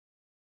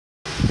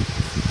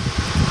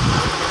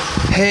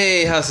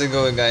Hey, how's it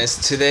going, guys?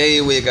 Today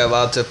we're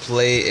about to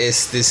play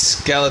is this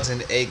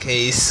skeleton,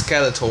 aka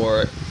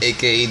Skeletor,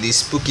 aka the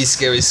spooky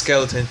scary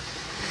skeleton,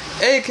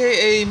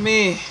 aka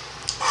me.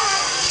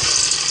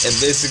 And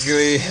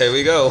basically, here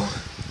we go.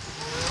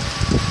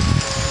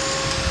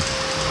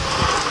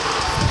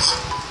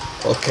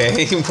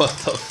 Okay, what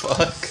the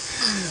fuck?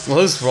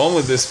 What is wrong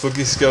with this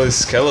spooky scary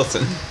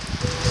skeleton?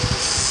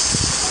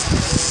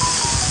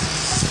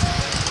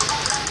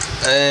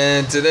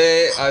 And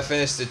today I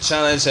finished the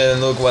challenge and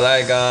look what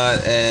I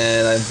got,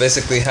 and I'm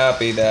basically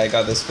happy that I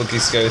got the spooky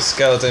scary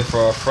skeleton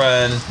for a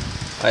friend.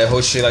 I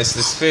hope she likes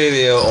this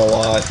video or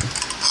what.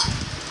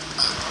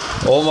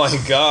 Oh my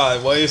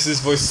god, why is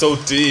this voice so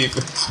deep?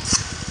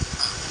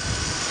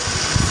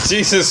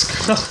 Jesus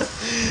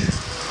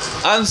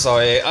Christ. I'm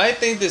sorry, I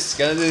think this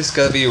skeleton is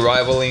gonna be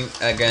rivaling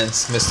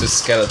against Mr.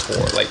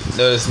 Skeletor. Like,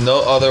 there's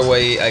no other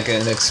way I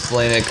can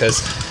explain it,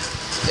 because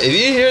if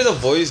you hear the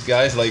voice,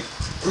 guys, like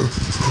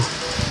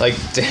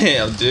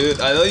damn,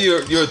 dude, I know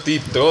you're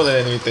deep throat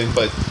and everything,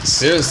 but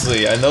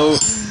seriously, I know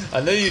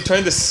you're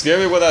trying to scare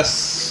me with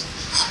us.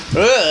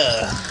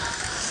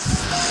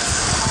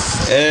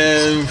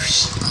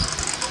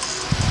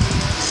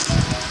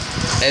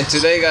 And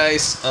today,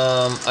 guys,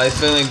 I'm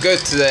feeling good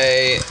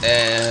today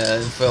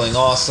and feeling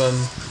awesome.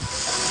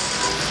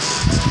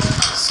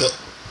 So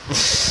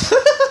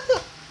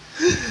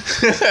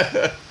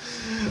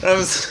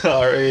I'm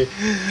sorry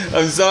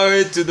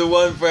to the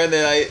one friend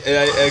that I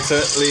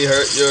accidentally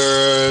hurt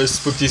your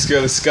spooky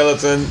scary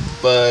skeleton,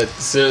 but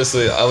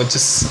seriously,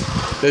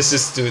 let's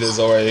just do this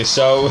already,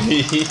 shall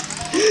we?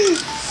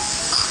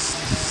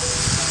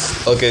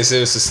 Okay,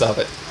 seriously, stop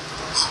it.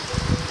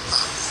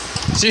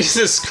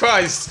 Jesus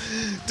Christ,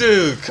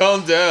 dude,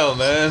 calm down,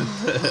 man.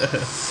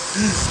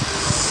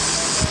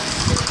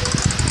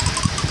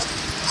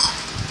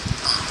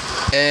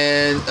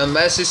 And a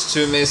message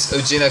to Miss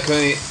Eugenia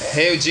Cooney.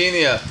 Hey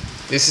Eugenia,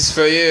 this is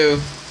for you.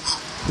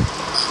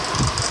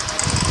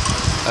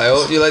 I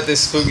hope you like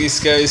this spooky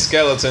scary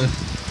skeleton,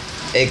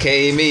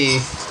 aka me.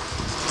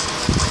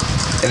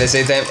 At the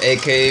same time,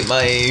 aka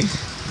my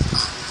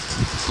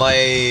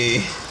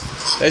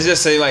let's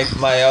just say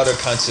my outer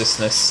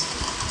consciousness.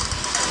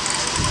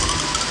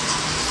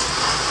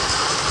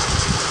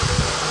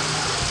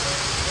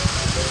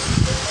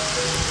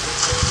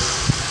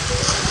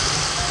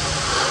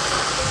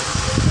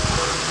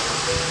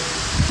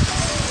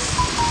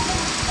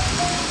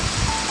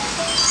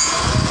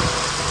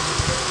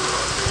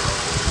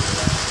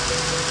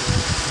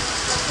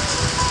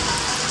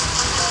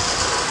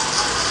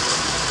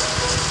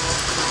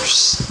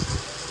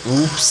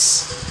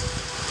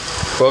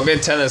 Oops. Broken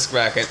tennis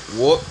racket.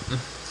 Whoop.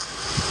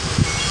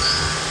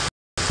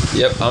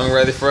 Yep, I'm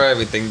ready for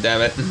everything,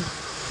 damn it.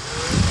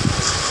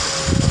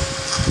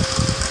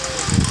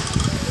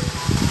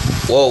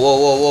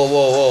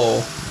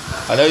 Whoa.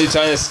 I know you're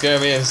trying to scare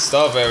me and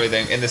stuff,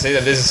 everything, and they say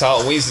that this is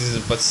Halloween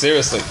season, but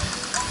seriously,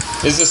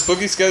 this is a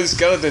spooky scary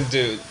skeleton,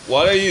 dude.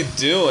 What are you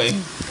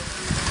doing?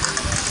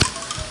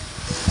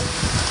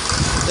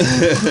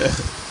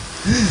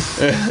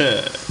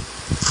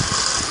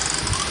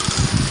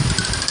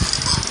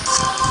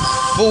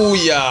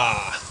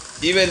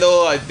 Booyah! Even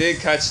though I did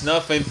catch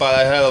nothing, but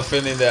I had a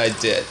feeling that I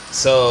did.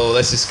 So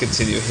let's just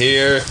continue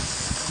here.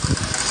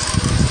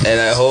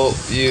 And I hope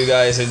you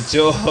guys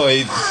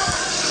enjoyed.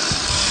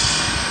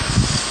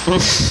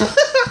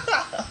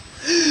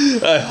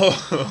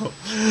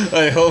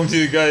 I hope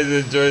you guys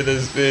enjoyed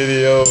this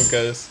video,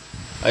 because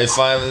I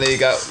finally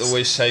got the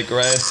wish I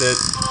granted.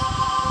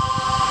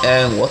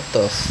 And what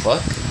the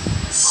fuck?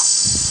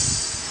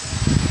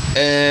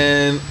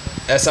 And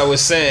as I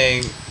was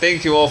saying,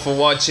 thank you all for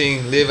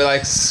watching. Leave a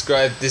like,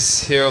 subscribe. This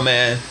is Hero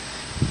Man.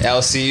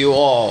 I'll see you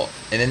all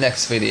in the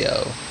next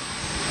video.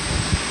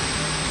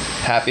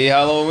 Happy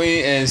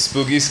Halloween and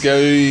spooky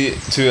scary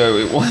to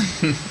everyone.